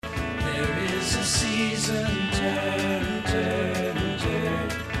is a season, turn, turn,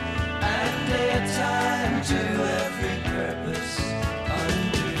 turn, and a time to every purpose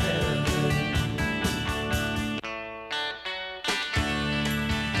under heaven.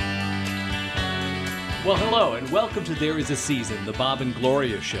 Well, hello, and welcome to There Is a Season, the Bob and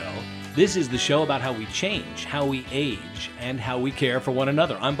Gloria Show. This is the show about how we change, how we age, and how we care for one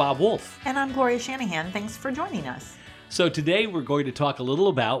another. I'm Bob Wolf. And I'm Gloria Shanahan. Thanks for joining us. So today we're going to talk a little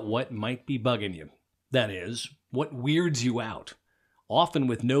about what might be bugging you. That is, what weirds you out, often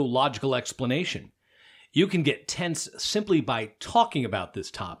with no logical explanation. You can get tense simply by talking about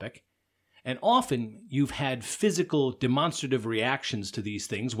this topic, and often you've had physical, demonstrative reactions to these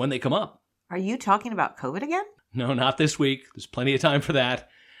things when they come up. Are you talking about COVID again? No, not this week. There's plenty of time for that.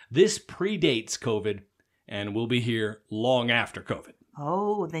 This predates COVID, and will be here long after COVID.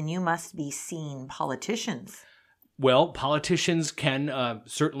 Oh, then you must be seeing politicians. Well, politicians can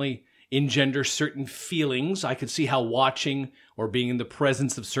certainly engender certain feelings. I could see how watching or being in the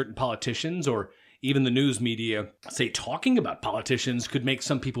presence of certain politicians or even the news media, say, talking about politicians could make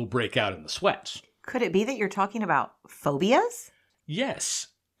some people break out in the sweats. Could it be that you're talking about phobias? Yes.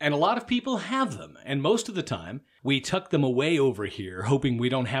 And a lot of people have them, and most of the time, we tuck them away over here, hoping we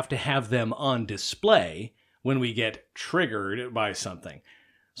don't have to have them on display when we get triggered by something.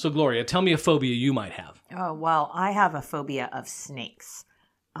 So, Gloria, tell me a phobia you might have. Oh, well, I have a phobia of snakes.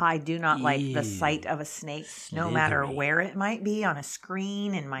 I do not like the sight of a snake, no matter where it might be, on a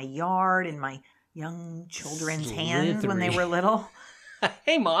screen, in my yard, in my young children's hands when they were little.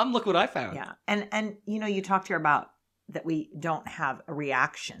 Hey, Mom, look what I found. Yeah, and you know, you talked here about that we don't have a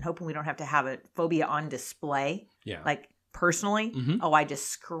reaction, hoping we don't have to have a phobia on display. Yeah. Like personally, I just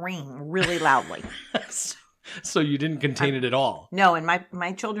scream really loudly. So you didn't contain it at all? No, and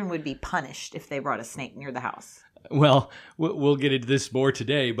my children would be punished if they brought a snake near the house. Well, we'll get into this more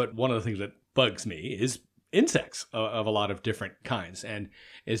today, but one of the things that bugs me is insects of a lot of different kinds. And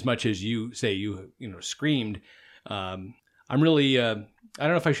as much as you say you screamed, I'm really, I don't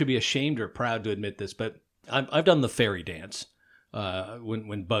know if I should be ashamed or proud to admit this, but I've done the fairy dance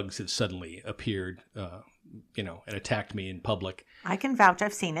when bugs have suddenly appeared, and attacked me in public. I can vouch.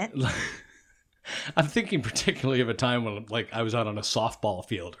 I've seen it. I'm thinking particularly of a time when, I was out on a softball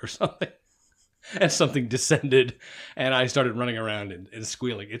field or something, and something descended, and I started running around and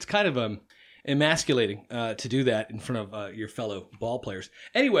squealing. It's kind of emasculating to do that in front of your fellow ball players.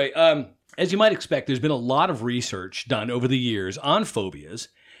 Anyway, as you might expect, there's been a lot of research done over the years on phobias,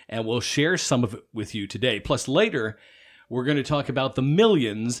 and we'll share some of it with you today. Plus, later, we're going to talk about the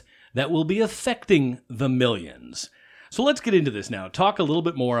millions that will be affecting the millions. So let's get into this now. Talk a little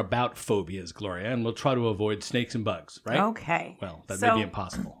bit more about phobias, Gloria, and we'll try to avoid snakes and bugs, right? Okay. Well, that may be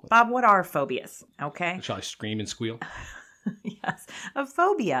impossible. Bob, what are phobias? Okay. Shall I scream and squeal? Yes. A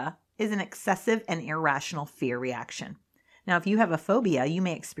phobia is an excessive and irrational fear reaction. Now, if you have a phobia, you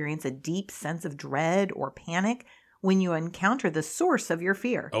may experience a deep sense of dread or panic when you encounter the source of your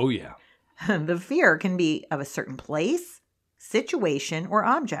fear. Oh, yeah. The fear can be of a certain place, situation, or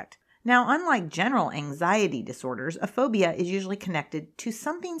object. Now, unlike general anxiety disorders, a phobia is usually connected to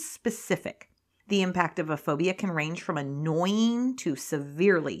something specific. The impact of a phobia can range from annoying to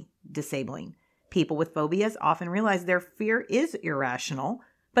severely disabling. People with phobias often realize their fear is irrational,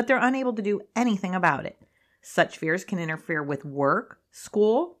 but they're unable to do anything about it. Such fears can interfere with work,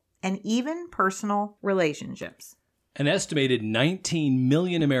 school, and even personal relationships. An estimated 19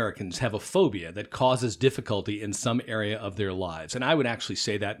 million Americans have a phobia that causes difficulty in some area of their lives. And I would actually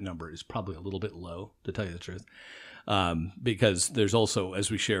say that number is probably a little bit low, to tell you the truth, because there's also, as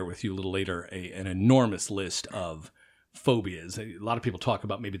we share with you a little later, an enormous list of phobias. A lot of people talk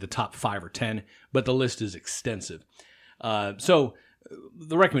about maybe the top 5 or 10, but the list is extensive. So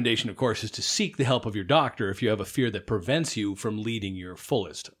the recommendation, of course, is to seek the help of your doctor if you have a fear that prevents you from leading your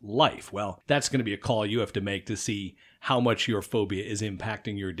fullest life. Well, that's going to be a call you have to make to see how much your phobia is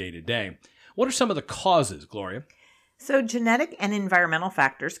impacting your day-to-day. What are some of the causes, Gloria? So genetic and environmental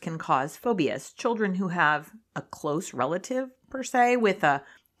factors can cause phobias. Children who have a close relative, per se, with a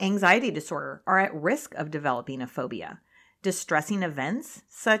anxiety disorder are at risk of developing a phobia. Distressing events,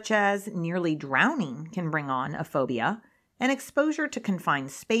 such as nearly drowning, can bring on a phobia. And exposure to confined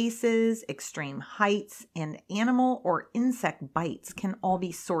spaces, extreme heights, and animal or insect bites can all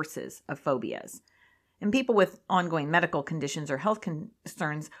be sources of phobias. And people with ongoing medical conditions or health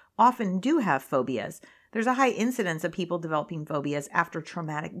concerns often do have phobias. There's a high incidence of people developing phobias after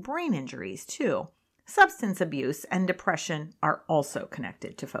traumatic brain injuries, too. Substance abuse and depression are also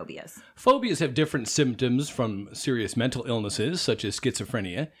connected to phobias. Phobias have different symptoms from serious mental illnesses, such as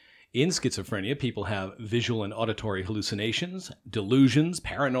schizophrenia, In schizophrenia, people have visual and auditory hallucinations, delusions,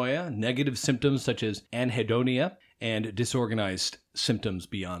 paranoia, negative symptoms such as anhedonia, and disorganized symptoms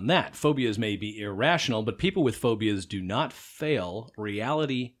beyond that. Phobias may be irrational, but people with phobias do not fail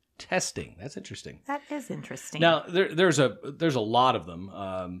reality testing. That's interesting. That is interesting. Now, there's a lot of them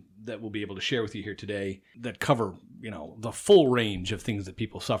that we'll be able to share with you here today that cover, the full range of things that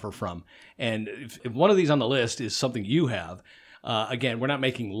people suffer from. And if one of these on the list is something you have, again, we're not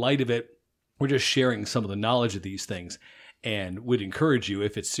making light of it. We're just sharing some of the knowledge of these things, and would encourage you,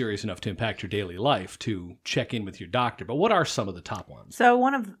 if it's serious enough to impact your daily life, to check in with your doctor. But what are some of the top ones? So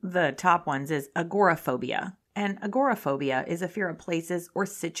one of the top ones is agoraphobia. And agoraphobia is a fear of places or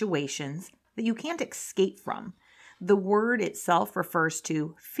situations that you can't escape from. The word itself refers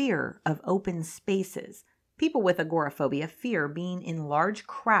to fear of open spaces. People with agoraphobia fear being in large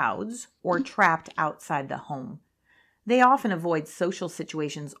crowds or trapped outside the home. They often avoid social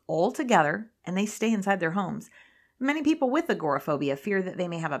situations altogether, and they stay inside their homes. Many people with agoraphobia fear that they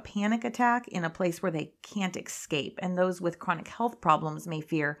may have a panic attack in a place where they can't escape, and those with chronic health problems may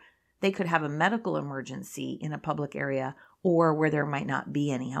fear they could have a medical emergency in a public area or where there might not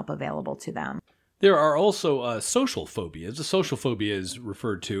be any help available to them. There are also social phobias. A social phobia is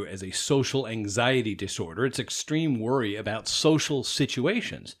referred to as a social anxiety disorder. It's extreme worry about social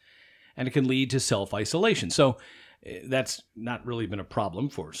situations, and it can lead to self-isolation. So that's not really been a problem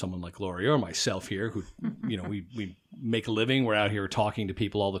for someone like Lori or myself here, who, we make a living. We're out here talking to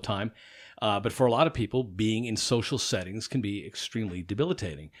people all the time. But for a lot of people, being in social settings can be extremely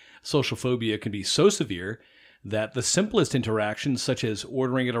debilitating. Social phobia can be so severe that the simplest interactions, such as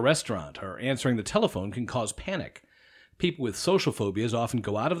ordering at a restaurant or answering the telephone, can cause panic. People with social phobias often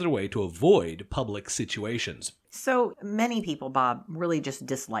go out of their way to avoid public situations. So many people, Bob, really just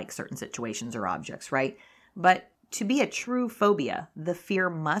dislike certain situations or objects, right? But to be a true phobia, the fear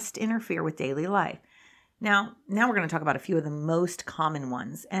must interfere with daily life. Now we're going to talk about a few of the most common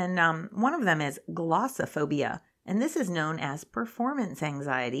ones. And one of them is glossophobia. And this is known as performance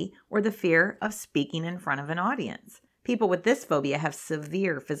anxiety, or the fear of speaking in front of an audience. People with this phobia have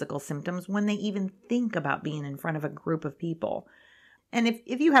severe physical symptoms when they even think about being in front of a group of people. And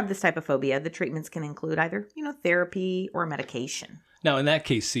if you have this type of phobia, the treatments can include either, therapy or medication. Now, in that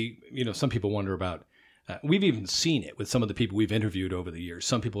case, some people wonder about, we've even seen it with some of the people we've interviewed over the years.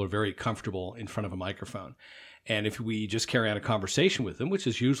 Some people are very comfortable in front of a microphone. And if we just carry on a conversation with them, which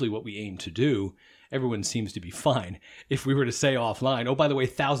is usually what we aim to do, everyone seems to be fine. If we were to say offline, oh, by the way,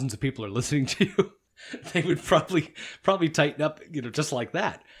 thousands of people are listening to you, they would probably tighten up, just like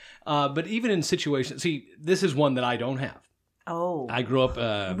that. But even in situations, this is one that I don't have. Oh, I grew up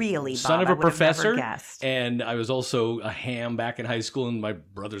really, son Bob, of a professor, and I was also a ham back in high school, and my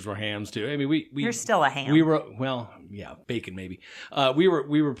brothers were hams too. I mean, you're still a ham. We were, bacon maybe. We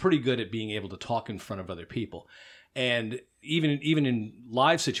were pretty good at being able to talk in front of other people, and even in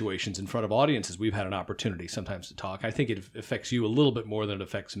live situations in front of audiences, we've had an opportunity sometimes to talk. I think it affects you a little bit more than it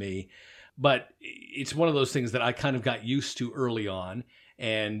affects me, but it's one of those things that I kind of got used to early on.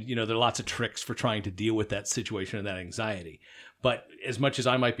 And, there are lots of tricks for trying to deal with that situation and that anxiety. But as much as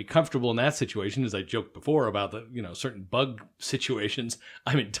I might be comfortable in that situation, as I joked before about the, certain bug situations,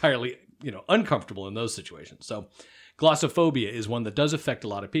 I'm entirely, uncomfortable in those situations. So glossophobia is one that does affect a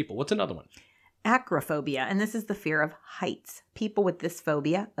lot of people. What's another one? Acrophobia, and this is the fear of heights. People with this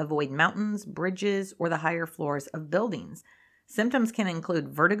phobia avoid mountains, bridges, or the higher floors of buildings. Symptoms can include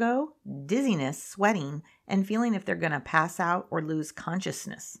vertigo, dizziness, sweating, and feeling if they're going to pass out or lose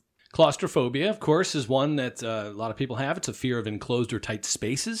consciousness. Claustrophobia, of course, is one that a lot of people have. It's a fear of enclosed or tight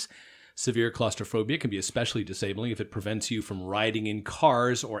spaces. Severe claustrophobia can be especially disabling if it prevents you from riding in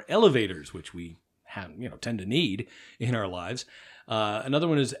cars or elevators, which we tend to need in our lives. Another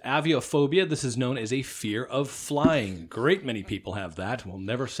one is aviophobia. This is known as a fear of flying. Great many people have that. Will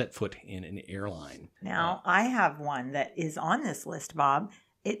never set foot in an airline. Now, I have one that is on this list, Bob.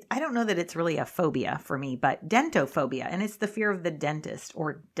 I don't know that it's really a phobia for me, but dentophobia, and it's the fear of the dentist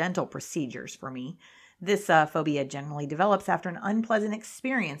or dental procedures for me. This phobia generally develops after an unpleasant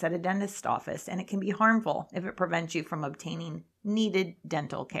experience at a dentist's office, and it can be harmful if it prevents you from obtaining needed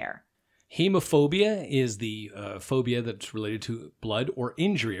dental care. Hemophobia is the phobia that's related to blood or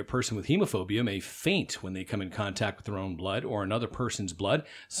injury. A person with hemophobia may faint when they come in contact with their own blood or another person's blood.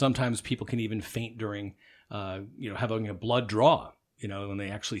 Sometimes people can even faint during, having a blood draw, when they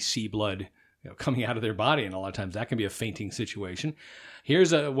actually see blood coming out of their body. And a lot of times that can be a fainting situation.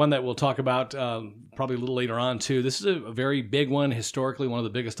 Here's one that we'll talk about probably a little later on, too. This is a very big one, historically one of the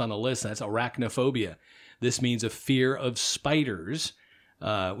biggest on the list, and that's arachnophobia. This means a fear of spiders.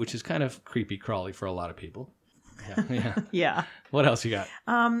 Which is kind of creepy crawly for a lot of people. Yeah. Yeah. What else you got?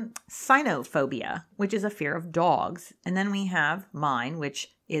 Cynophobia, which is a fear of dogs. And then we have mine,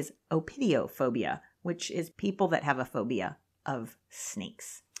 which is opidiophobia, which is people that have a phobia of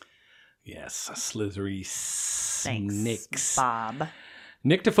snakes. Yes, slithery Thanks, snakes. Bob.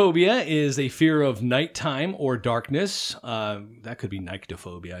 Nyctophobia is a fear of nighttime or darkness. That could be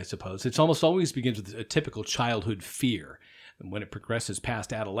nyctophobia, I suppose. It almost always begins with a typical childhood fear. And when it progresses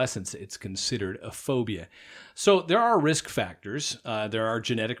past adolescence, it's considered a phobia. So there are risk factors. There are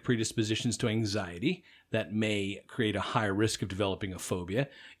genetic predispositions to anxiety that may create a higher risk of developing a phobia.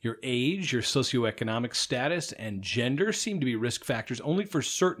 Your age, your socioeconomic status, and gender seem to be risk factors only for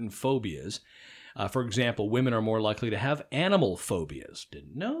certain phobias. For example, women are more likely to have animal phobias.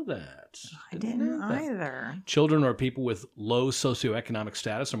 Didn't know that. I didn't either. Children or people with low socioeconomic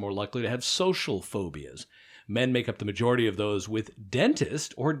status are more likely to have social phobias. Men make up the majority of those with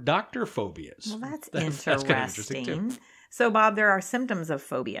dentist or doctor phobias. Well, that's That's kind of interesting, too. So, Bob, there are symptoms of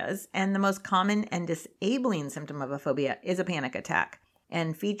phobias, and the most common and disabling symptom of a phobia is a panic attack.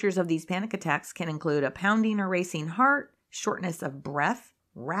 And features of these panic attacks can include a pounding or racing heart, shortness of breath,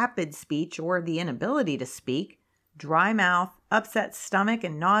 rapid speech or the inability to speak, dry mouth, upset stomach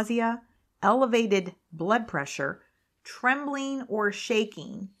and nausea, elevated blood pressure, trembling or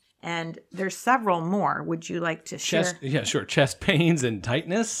shaking. And there's several more. Would you like to share? Yeah, sure. Chest pains and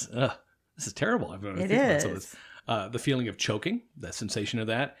tightness. Ugh, this is terrible. I've never It think about is. some of this. The feeling of choking, the sensation of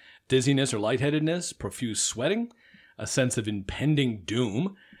that, dizziness or lightheadedness, profuse sweating, a sense of impending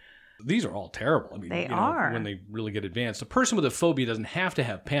doom. These are all terrible. I mean, They are. When they really get advanced. A person with a phobia doesn't have to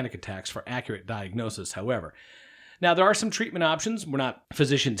have panic attacks for accurate diagnosis, however. Now, there are some treatment options. We're not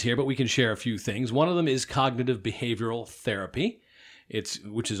physicians here, but we can share a few things. One of them is cognitive behavioral therapy.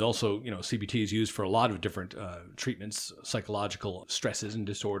 Which is also, CBT is used for a lot of different treatments, psychological stresses and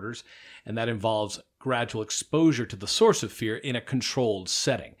disorders, and that involves gradual exposure to the source of fear in a controlled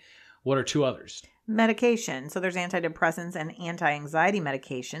setting. What are two others? Medication. So there's antidepressants and anti-anxiety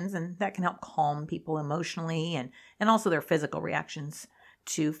medications, and that can help calm people emotionally and also their physical reactions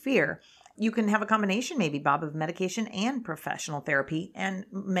to fear. You can have a combination, maybe, Bob, of medication and professional therapy, and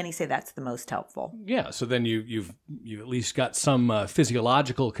many say that's the most helpful. Yeah, so then you've at least got some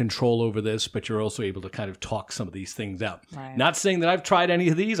physiological control over this, but you're also able to kind of talk some of these things out. Right. Not saying that I've tried any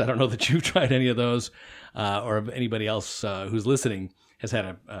of these. I don't know that you've tried any of those, or if anybody else who's listening has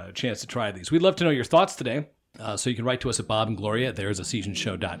had a chance to try these. We'd love to know your thoughts today. So you can write to us at Bob and Gloria at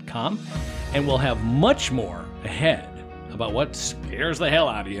there'saseasonshow.com, and we'll have much more ahead about what scares the hell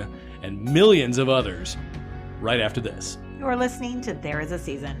out of you and millions of others right after this. You're listening to There Is a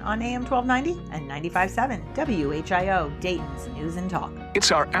Season on AM 1290 and 95.7 WHIO, Dayton's News and Talk.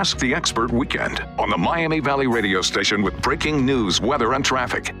 It's our Ask the Expert weekend on the Miami Valley radio station with breaking news, weather, and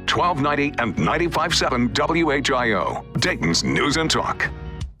traffic. 1290 and 95.7 WHIO, Dayton's News and Talk.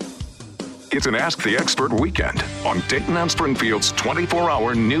 It's an Ask the Expert weekend on Dayton and Springfield's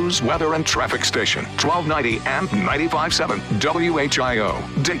 24-hour news, weather, and traffic station. 1290 and 95.7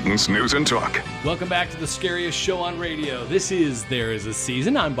 WHIO, Dayton's News and Talk. Welcome back to the scariest show on radio. This is There Is a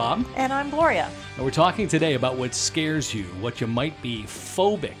Season. I'm Bob. And I'm Gloria. And we're talking today about what scares you, what you might be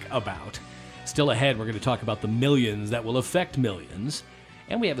phobic about. Still ahead, we're going to talk about the millions that will affect millions.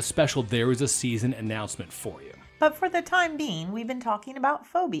 And we have a special There Is a Season announcement for you. But for the time being, we've been talking about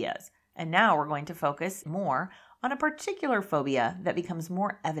phobias. And now we're going to focus more on a particular phobia that becomes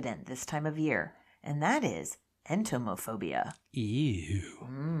more evident this time of year, and that is entomophobia.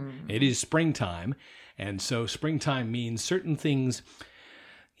 Ew. It is springtime, and so springtime means certain things,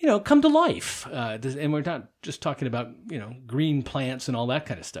 come to life. And we're not just talking about, green plants and all that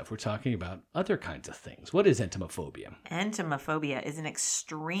kind of stuff. We're talking about other kinds of things. What is entomophobia? Entomophobia is an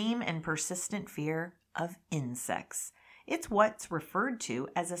extreme and persistent fear of insects. It's what's referred to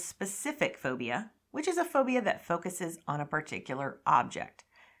as a specific phobia, which is a phobia that focuses on a particular object.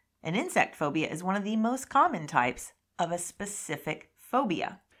 An insect phobia is one of the most common types of a specific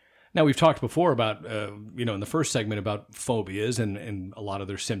phobia. Now, we've talked before about, in the first segment about phobias and a lot of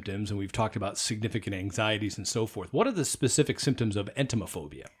their symptoms, and we've talked about significant anxieties and so forth. What are the specific symptoms of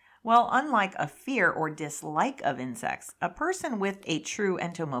entomophobia? Well, unlike a fear or dislike of insects, a person with a true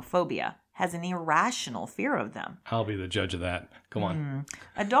entomophobia has an irrational fear of them. I'll be the judge of that. Come on.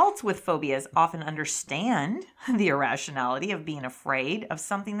 Adults with phobias often understand the irrationality of being afraid of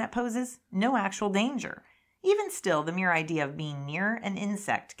something that poses no actual danger. Even still, the mere idea of being near an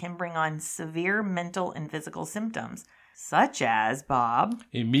insect can bring on severe mental and physical symptoms, such as, Bob,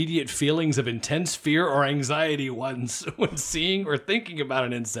 Immediate feelings of intense fear or anxiety when seeing or thinking about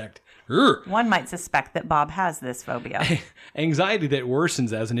an insect. Urgh. one might suspect that Bob has this phobia. Anxiety that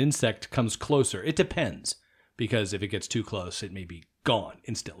worsens as an insect comes closer. It depends, because if it gets too close, it may be gone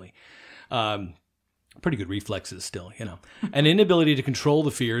instantly. Pretty good reflexes still, An inability to control the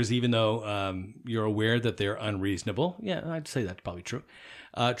fears, even though you're aware that they're unreasonable. Yeah, I'd say that's probably true.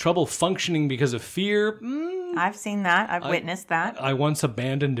 Trouble functioning because of fear. I've seen that. I've witnessed that. I once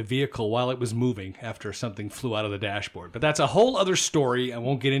abandoned a vehicle while it was moving after something flew out of the dashboard. But that's a whole other story. I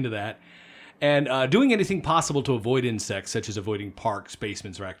won't get into that. And doing anything possible to avoid insects, such as avoiding parks,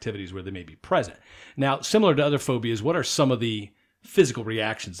 basements, or activities where they may be present. Now, similar to other phobias, what are some of the physical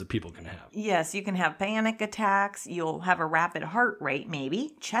reactions that people can have? Yes, you can have panic attacks. You'll have a rapid heart rate,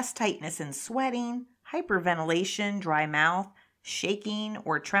 maybe, chest tightness and sweating, hyperventilation, dry mouth, shaking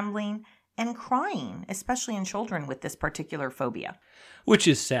or trembling, and crying, especially in children with this particular phobia. Which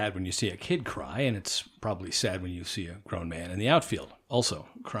is sad when you see a kid cry, and it's probably sad when you see a grown man in the outfield also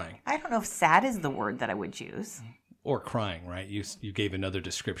crying. I don't know if sad is the word that I would use. Or crying, right? You gave another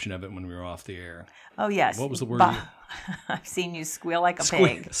description of it when we were off the air. Oh, yes. What was the word? I've seen you squeal like a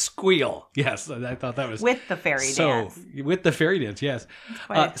pig. Squeal. Yes, I thought that was... With the fairy dance. With the fairy dance, yes.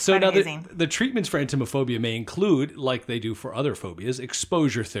 Quite now amazing. the treatments for entomophobia may include, like they do for other phobias,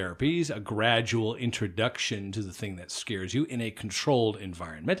 exposure therapies, a gradual introduction to the thing that scares you in a controlled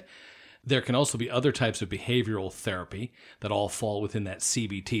environment. There can also be other types of behavioral therapy that all fall within that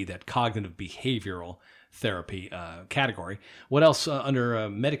CBT, that cognitive behavioral therapy category. What else under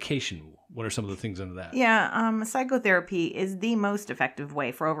medication? What are some of the things under that? Yeah, psychotherapy is the most effective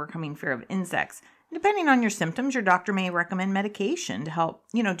way for overcoming fear of insects. Depending on your symptoms, your doctor may recommend medication to help,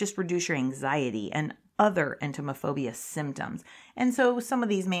 just reduce your anxiety and other entomophobia symptoms. And so some of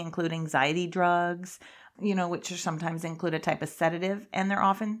these may include anxiety drugs, which are sometimes include a type of sedative, and they're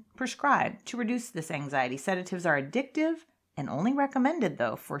often prescribed to reduce this anxiety. Sedatives are addictive and only recommended,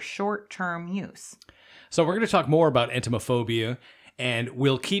 though, for short-term use. So we're going to talk more about entomophobia, and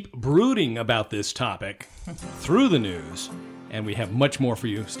we'll keep brooding about this topic through the news, and we have much more for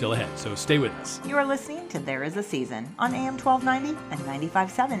you still ahead, so stay with us. You are listening to There Is a Season on AM 1290 and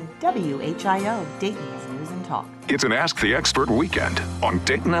 95.7 WHIO, Dayton's News and Talk. It's an Ask the Expert weekend on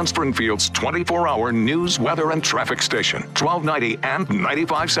Dayton and Springfield's 24-hour news, weather, and traffic station, 1290 and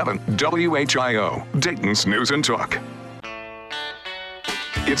 95.7 WHIO, Dayton's News and Talk.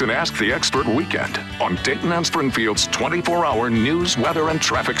 It's an Ask the Expert weekend on Dayton and Springfield's 24-hour news, weather, and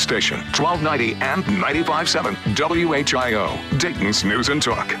traffic station, 1290 and 95.7 WHIO, Dayton's News and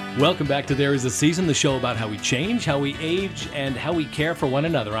Talk. Welcome back to There Is a Season, the show about how we change, how we age, and how we care for one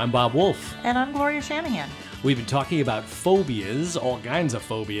another. I'm Bob Wolf. And I'm Gloria Shanahan. We've been talking about phobias, all kinds of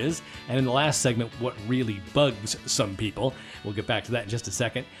phobias, and in the last segment, what really bugs some people. We'll get back to that in just a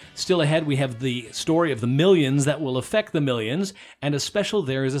second. Still ahead, we have the story of the millions that will affect the millions, and a special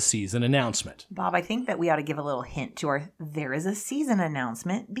There Is a Season announcement. Bob, I think that we ought to give a little hint to our There Is a Season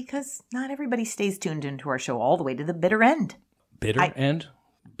announcement, because not everybody stays tuned into our show all the way to the bitter end. Bitter end?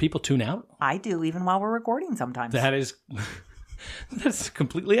 People tune out? I do, even while we're recording sometimes. That is... That's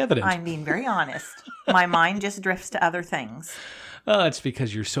completely evident. I'm being very honest. My mind just drifts to other things. It's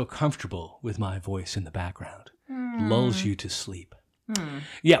because you're so comfortable with my voice in the background. Lulls you to sleep.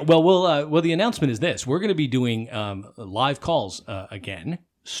 Yeah, well, the announcement is this. We're going to be doing live calls again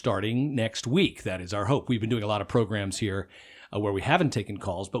starting next week. That is our hope. We've been doing a lot of programs here where we haven't taken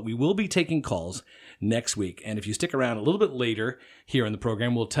calls, but we will be taking calls next week. And if you stick around a little bit later here in the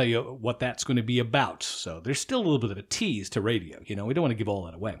program, we'll tell you what that's going to be about. So there's still a little bit of a tease to radio. We don't want to give all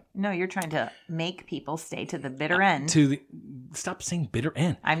that away. No, you're trying to make people stay to the bitter end. Stop saying bitter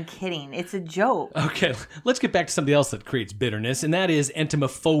end. I'm kidding. It's a joke. Okay, let's get back to something else that creates bitterness, and that is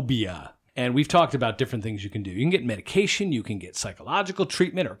entomophobia. And we've talked about different things you can do. You can get medication, you can get psychological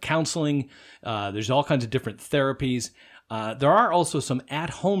treatment or counseling. There's all kinds of different therapies. There are also some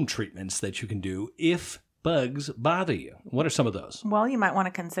at-home treatments that you can do if bugs bother you. What are some of those? Well, you might want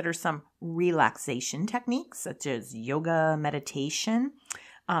to consider some relaxation techniques such as yoga, meditation,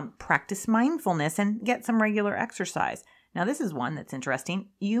 practice mindfulness, and get some regular exercise. Now, this is one that's interesting.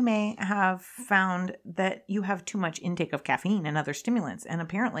 You may have found that you have too much intake of caffeine and other stimulants, and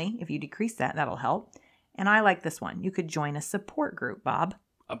apparently, if you decrease that, that'll help. And I like this one. You could join a support group, Bob.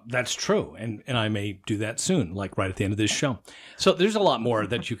 That's true, and I may do that soon, like right at the end of this show. So there's a lot more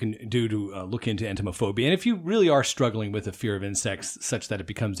that you can do to look into entomophobia. And if you really are struggling with a fear of insects such that it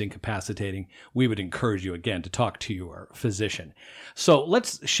becomes incapacitating, we would encourage you, again, to talk to your physician. So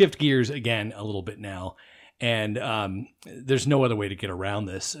let's shift gears again a little bit now. And there's no other way to get around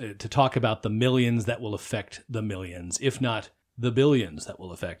this, to talk about the millions that will affect the millions, if not the billions that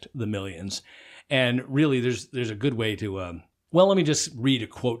will affect the millions. And really, there's a good way to... Well, let me just read a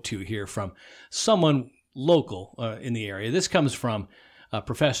quote to you here from someone local in the area. This comes from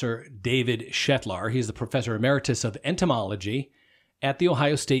Professor David Shetlar. He's the professor emeritus of entomology at The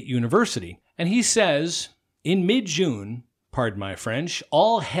Ohio State University. And he says, in mid-June, pardon my French,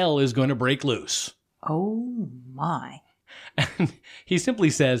 all hell is going to break loose. Oh, my. And he simply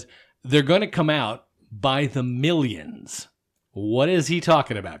says they're going to come out by the millions. What is he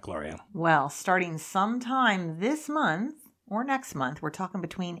talking about, Gloria? Well, starting sometime this month or next month, we're talking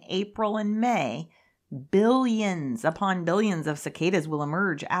between April and May, billions upon billions of cicadas will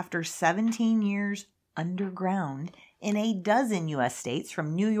emerge after 17 years underground in a dozen U.S. states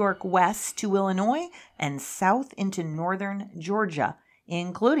from New York west to Illinois and south into northern Georgia,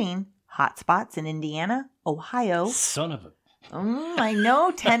 including hotspots in Indiana, Ohio. Son of a... I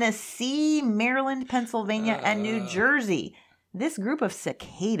know, Tennessee, Maryland, Pennsylvania, and New Jersey. This group of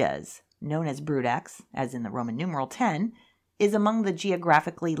cicadas, known as Brood X, as in the Roman numeral 10, is among the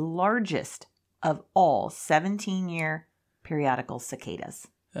geographically largest of all 17-year periodical cicadas.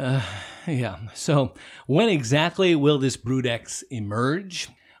 Yeah. So when exactly will this Brood X emerge?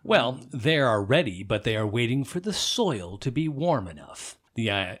 Well, they are ready, but they are waiting for the soil to be warm enough. The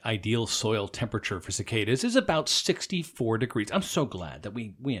ideal soil temperature for cicadas is about 64 degrees. I'm so glad that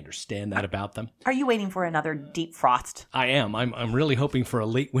we understand that about them. Are you waiting for another deep frost? I am. I'm really hoping for a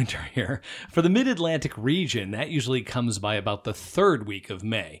late winter here. For the mid-Atlantic region, that usually comes by about the third week of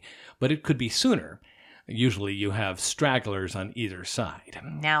May, but it could be sooner. Usually you have stragglers on either side.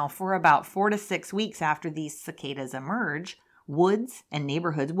 Now, for about 4 to 6 weeks after these cicadas emerge, woods and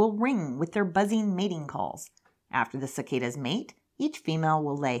neighborhoods will ring with their buzzing mating calls. After the cicadas mate, each female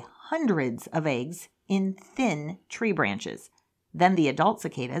will lay hundreds of eggs in thin tree branches. Then the adult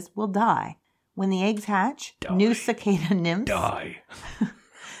cicadas will die. When the eggs hatch, new cicada nymphs... Die.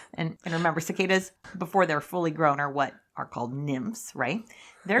 And remember, cicadas, before they're fully grown, are what are called nymphs, right?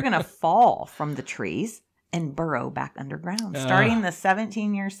 They're going to fall from the trees and burrow back underground, starting the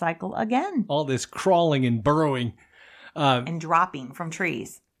 17-year cycle again. All this crawling and burrowing. And dropping from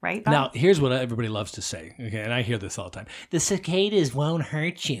trees. Right, Bob? Now, here's what everybody loves to say, okay, and I hear this all the time. The cicadas won't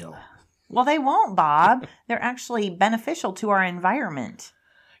hurt you. Well, they won't, Bob. They're actually beneficial to our environment.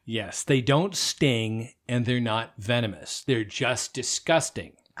 Yes, they don't sting, and they're not venomous. They're just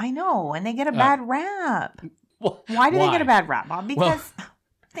disgusting. I know, and they get a bad rap. Well, Why do they get a bad rap, Bob? Because,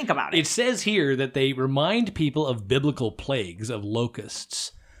 think about it. It says here that they remind people of biblical plagues of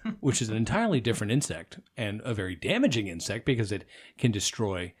locusts, which is an entirely different insect and a very damaging insect because it can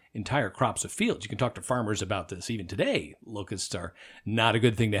destroy entire crops of fields. You can talk to farmers about this even today. Locusts are not a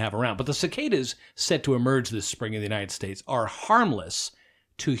good thing to have around. But the cicadas set to emerge this spring in the United States are harmless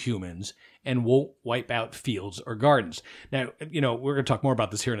to humans and won't wipe out fields or gardens. Now, we're going to talk more about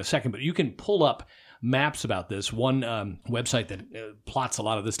this here in a second, but you can pull up maps about this. One website that plots a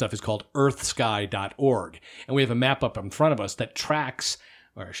lot of this stuff is called earthsky.org. And we have a map up in front of us that tracks,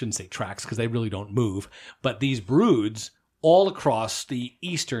 or I shouldn't say tracks because they really don't move, but these broods all across the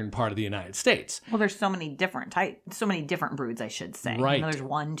eastern part of the United States. Well, there's so many different broods, I should say. Right. There's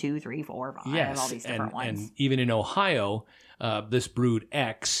 1, 2, 3, 4, 5, Yes, all these different ones. And even in Ohio, this Brood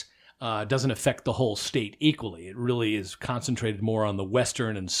X doesn't affect the whole state equally. It really is concentrated more on the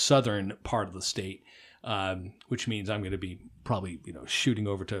western and southern part of the state, which means I'm going to be probably shooting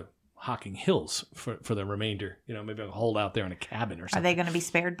over to Hocking Hills for the remainder. Maybe I'll hold out there in a cabin or something. Are they going to be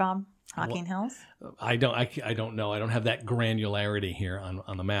spared, Bob? Hocking Hills? I don't know. I don't have that granularity here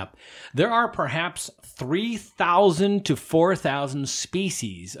on the map. There are perhaps 3,000 to 4,000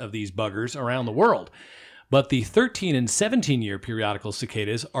 species of these buggers around the world. But the 13 and 17-year periodical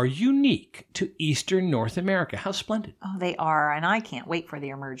cicadas are unique to eastern North America. How splendid. Oh, they are, and I can't wait for the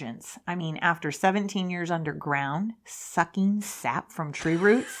emergence. I mean, after 17 years underground, sucking sap from tree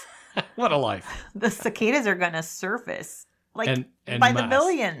roots... What a life. The cicadas are going to surface and mass. by the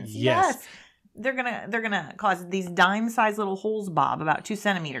billions. Yes. They're gonna cause these dime-sized little holes, Bob, about 2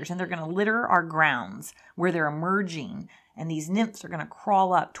 centimeters, and they're gonna litter our grounds where they're emerging. And these nymphs are gonna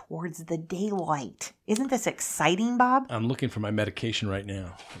crawl up towards the daylight. Isn't this exciting, Bob? I'm looking for my medication right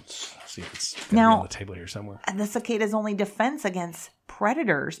now. Let's see if it's gonna be on the table here somewhere. The cicada's only defense against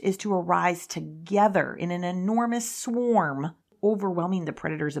predators is to arise together in an enormous swarm, overwhelming the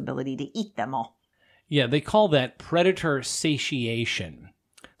predator's ability to eat them all. Yeah, they call that predator satiation.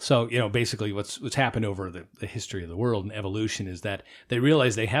 So, basically what's happened over the history of the world and evolution is that they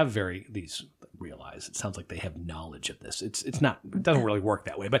realize they have it sounds like they have knowledge of this. It doesn't really work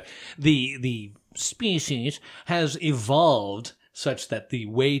that way, but the species has evolved such that the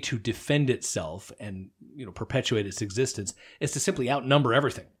way to defend itself and, perpetuate its existence is to simply outnumber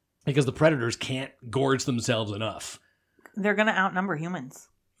everything because the predators can't gorge themselves enough. They're going to outnumber humans.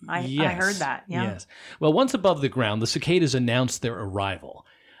 I heard that. Yeah. Yes. Well, once above the ground, the cicadas announce their arrival.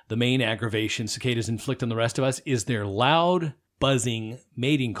 The main aggravation cicadas inflict on the rest of us is their loud, buzzing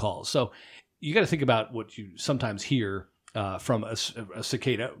mating calls. So you got to think about what you sometimes hear from a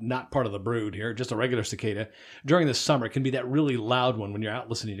cicada, not part of the brood here, just a regular cicada. During the summer, it can be that really loud one when you're out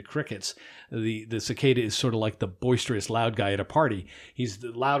listening to crickets. The cicada is sort of like the boisterous loud guy at a party. He's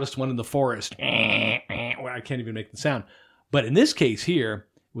the loudest one in the forest, where I can't even make the sound. But in this case here,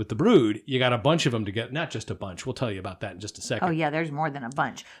 with the brood, you got a bunch of them together. Not just a bunch. We'll tell you about that in just a second. Oh, yeah, there's more than a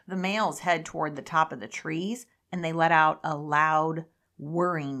bunch. The males head toward the top of the trees, and they let out a loud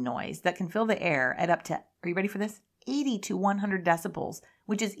whirring noise that can fill the air at up to, are you ready for this? 80 to 100 decibels,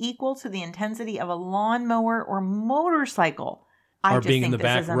 which is equal to the intensity of a lawnmower or motorcycle. Or being in the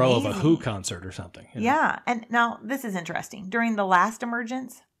back row of a Who concert or something. You know? Yeah, and now this is interesting. During the last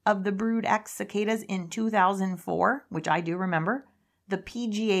emergence of the Brood X cicadas in 2004, which I do remember, the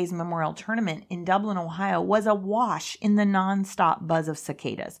PGA's Memorial Tournament in Dublin, Ohio was awash in the nonstop buzz of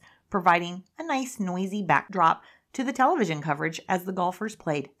cicadas, providing a nice noisy backdrop to the television coverage as the golfers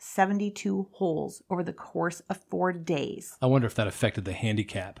played 72 holes over the course of 4 days. I wonder if that affected the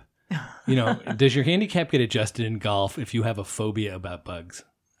handicap. You know, does your handicap get adjusted in golf if you have a phobia about bugs?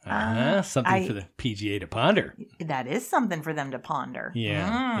 Something for the PGA to ponder. That is something for them to ponder.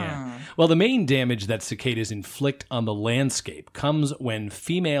 Yeah. Well, the main damage that cicadas inflict on the landscape comes when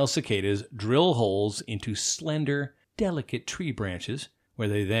female cicadas drill holes into slender, delicate tree branches where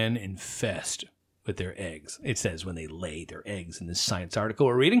they then infest with their eggs. It says when they lay their eggs in this science article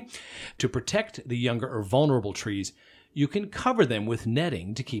we're reading. To protect the younger or vulnerable trees, you can cover them with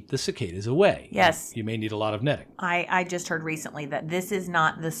netting to keep the cicadas away. Yes. You may need a lot of netting. I just heard recently that this is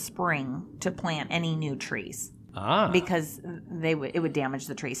not the spring to plant any new trees. Because it would damage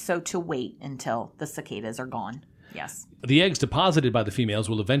the trees. So to wait until the cicadas are gone. Yes. The eggs deposited by the females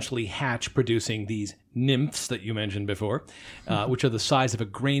will eventually hatch, producing these nymphs that you mentioned before, which are the size of a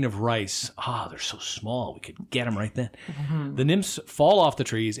grain of rice. They're so small. We could get them right then. Mm-hmm. The nymphs fall off the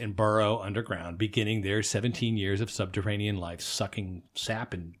trees and burrow underground, beginning their 17 years of subterranean life, sucking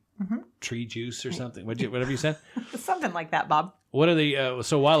sap and tree juice or something. Whatever you said? Something like that, Bob. What are they?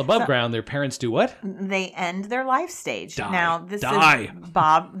 So while above ground, their parents do what? They end their life stage. Die. Now, this is,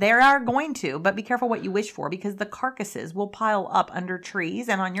 Bob, they are going to, but be careful what you wish for because the carcasses will pile up under trees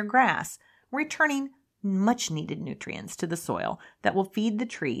and on your grass, returning much needed nutrients to the soil that will feed the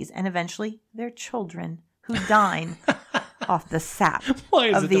trees and eventually their children who dine off the sap Why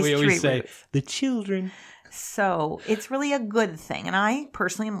is of it these that we tree always say, roots. the children? So it's really a good thing, and I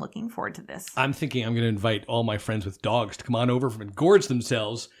personally am looking forward to this. I'm thinking I'm going to invite all my friends with dogs to come on over and gorge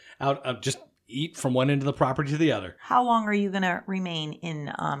themselves out, just eat from one end of the property to the other. How long are you going to remain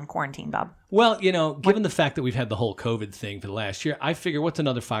in quarantine, Bob? Well, you know, given the fact that we've had the whole COVID thing for the last year, I figure what's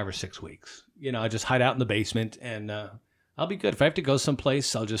another 5 or 6 weeks? You know, I just hide out in the basement and I'll be good. If I have to go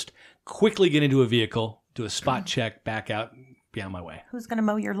someplace, I'll just quickly get into a vehicle, do a spot check, back out, be on my way. Who's going to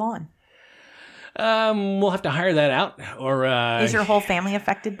mow your lawn? We'll have to hire that out. Or is your whole family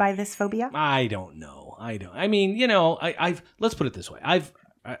affected by this phobia? I don't know. I mean, you know, I've let's put it this way.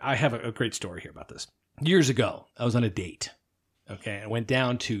 I have a great story here about this. Years ago, I was on a date. Okay, I went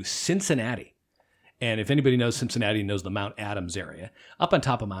down to Cincinnati. And if anybody knows Cincinnati, knows the Mount Adams area. Up on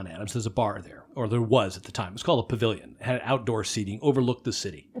top of Mount Adams, there's a bar there, or there was at the time. It was called a Pavilion. It had outdoor seating, overlooked the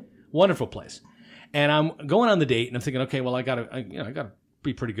city. Wonderful place. And I'm going on the date, and I'm thinking, okay, well, I gotta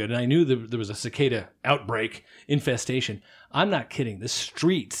be pretty good. And I knew there was a cicada outbreak, infestation. I'm not kidding. The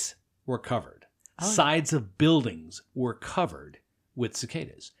streets were covered. Sides of buildings were covered with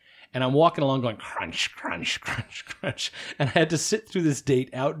cicadas. And I'm walking along going, crunch, crunch, crunch, crunch. And I had to sit through this date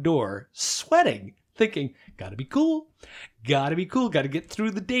outdoor, sweating, thinking, gotta be cool, gotta get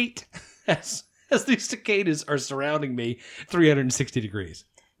through the date as these cicadas are surrounding me 360 degrees.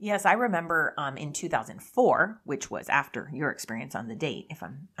 Yes, I remember in 2004, which was after your experience on the date, if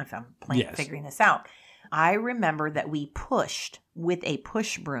I'm figuring this out. I remember that we pushed with a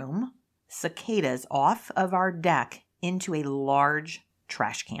push broom cicadas off of our deck into a large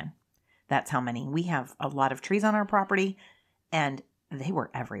trash can. That's how many. We have a lot of trees on our property, and they were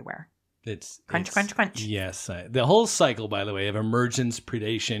everywhere. Crunch, crunch, crunch. Yes. The whole cycle, by the way, of emergence,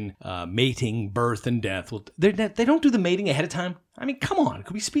 predation, mating, birth, and death. Well, they don't do the mating ahead of time. I mean, come on.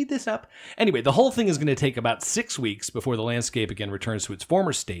 Could we speed this up? Anyway, the whole thing is going to take about 6 weeks before the landscape again returns to its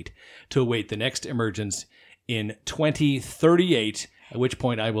former state to await the next emergence in 2038, at which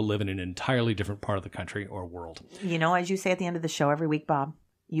point I will live in an entirely different part of the country or world. You know, as you say at the end of the show every week, Bob,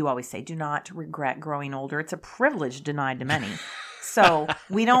 you always say, do not regret growing older. It's a privilege denied to many. So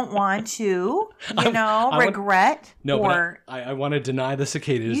we don't want to, regret I want to deny the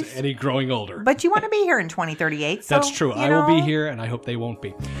cicadas any growing older. But you want to be here in 2038. So, that's true. I will be here, and I hope they won't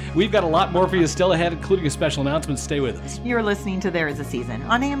be. We've got a lot more for you still ahead, including a special announcement. Stay with us. You're listening to There Is a Season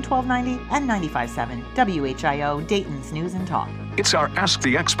on AM 1290 and 95.7 WHIO, Dayton's News and Talk. It's our Ask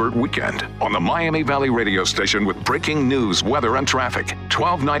the Expert weekend on the Miami Valley radio station with breaking news, weather, and traffic.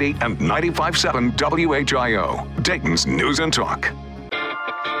 1290 and 95.7 WHIO, Dayton's News and Talk.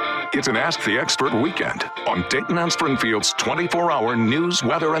 It's an Ask the Expert weekend on Dayton and Springfield's 24-hour news,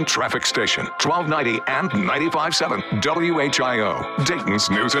 weather, and traffic station. 1290 and 95.7 WHIO, Dayton's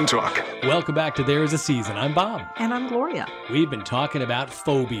News and Talk. Welcome back to There Is a Season. I'm Bob. And I'm Gloria. We've been talking about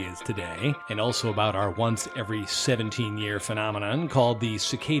phobias today, and also about our once every 17-year phenomenon called the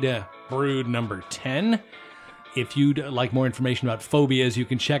cicada brood number 10. If you'd like more information about phobias, you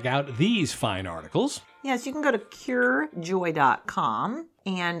can check out these fine articles. Yes, you can go to curejoy.com,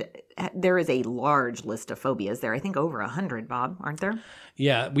 and there is a large list of phobias there. I think over 100, Bob, aren't there?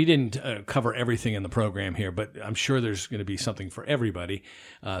 Yeah, we didn't cover everything in the program here, but I'm sure there's going to be something for everybody.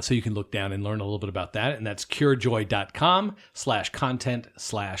 So you can look down and learn a little bit about that. And that's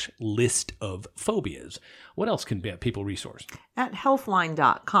curejoy.com/content/list of phobias. What else can people resource? At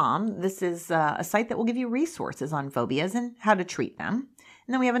healthline.com, this is a site that will give you resources on phobias and how to treat them.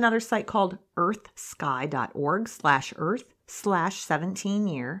 And then we have another site called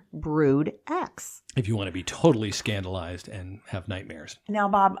earthsky.org/earth/17-year brood X. If you want to be totally scandalized and have nightmares. Now,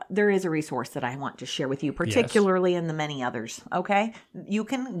 Bob, there is a resource that I want to share with you, particularly in the many others, okay? You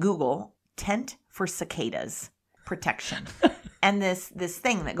can Google tent for cicadas protection. And this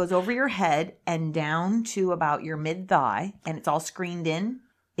thing that goes over your head and down to about your mid-thigh, and it's all screened in,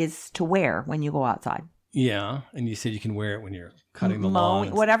 is to wear when you go outside. Yeah, and you said you can wear it when you're cutting the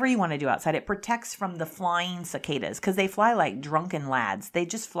lawn. Whatever you want to do outside. It protects from the flying cicadas because they fly like drunken lads. They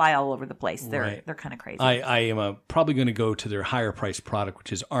just fly all over the place. They're kind of crazy. I am probably going to go to their higher priced product,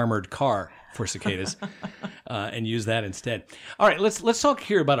 which is Armored Car for cicadas, and use that instead. All right, let's talk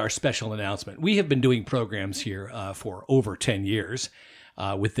here about our special announcement. We have been doing programs here for over 10 years.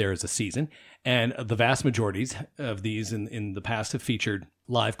 With There Is a Season. And the vast majorities of these in the past have featured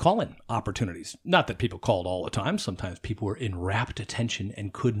live call-in opportunities. Not that people called all the time. Sometimes people were in rapt attention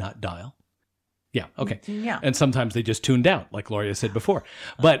and could not dial. Yeah, okay. Yeah. And sometimes they just tuned out, like Gloria said before.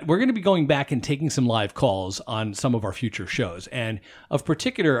 But we're going to be going back and taking some live calls on some of our future shows. And of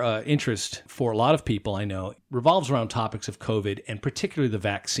particular interest for a lot of people I know revolves around topics of COVID and particularly the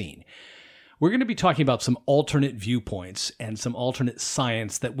vaccine. We're going to be talking about some alternate viewpoints and some alternate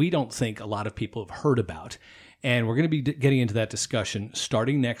science that we don't think a lot of people have heard about. And we're going to be getting into that discussion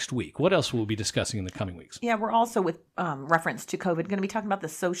starting next week. What else will we be discussing in the coming weeks? Yeah, we're also, with reference to COVID, going to be talking about the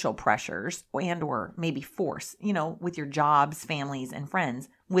social pressures and or maybe force, with your jobs, families, and friends,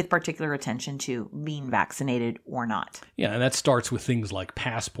 with particular attention to being vaccinated or not. Yeah, and that starts with things like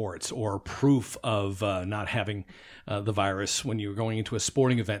passports or proof of not having the virus when you're going into a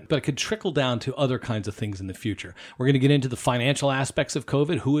sporting event. But it could trickle down to other kinds of things in the future. We're going to get into the financial aspects of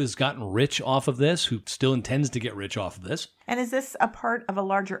COVID, who has gotten rich off of this, who still intends to get rich off of this. And is this a part of a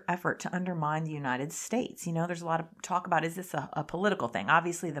larger effort to undermine the United States? There's a lot of talk about, is this a political thing?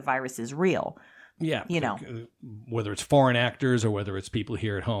 Obviously, the virus is real. Yeah, whether it's foreign actors or whether it's people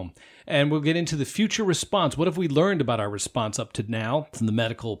here at home. And we'll get into the future response. What have we learned about our response up to now from the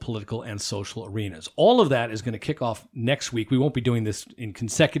medical, political, and social arenas? All of that is going to kick off next week. We won't be doing this in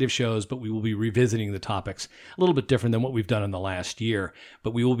consecutive shows, but we will be revisiting the topics a little bit different than what we've done in the last year.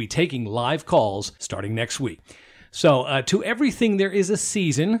 But we will be taking live calls starting next week. So to everything there is a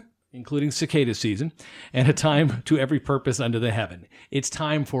season, including cicada season, and a time to every purpose under the heaven. It's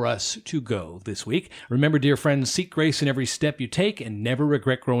time for us to go this week. Remember, dear friends, seek grace in every step you take and never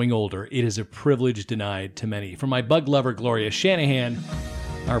regret growing older. It is a privilege denied to many. For my bug lover, Gloria Shanahan,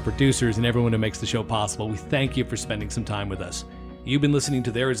 our producers, and everyone who makes the show possible, we thank you for spending some time with us. You've been listening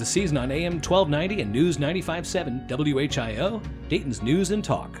to There Is a Season on AM 1290 and News 95.7 WHIO, Dayton's News and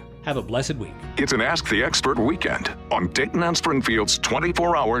Talk. Have a blessed week. It's an Ask the Expert weekend on Dayton and Springfield's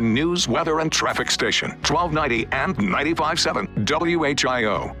 24-hour news, weather, and traffic station. 1290 and 95.7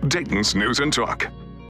 WHIO, Dayton's News and Talk.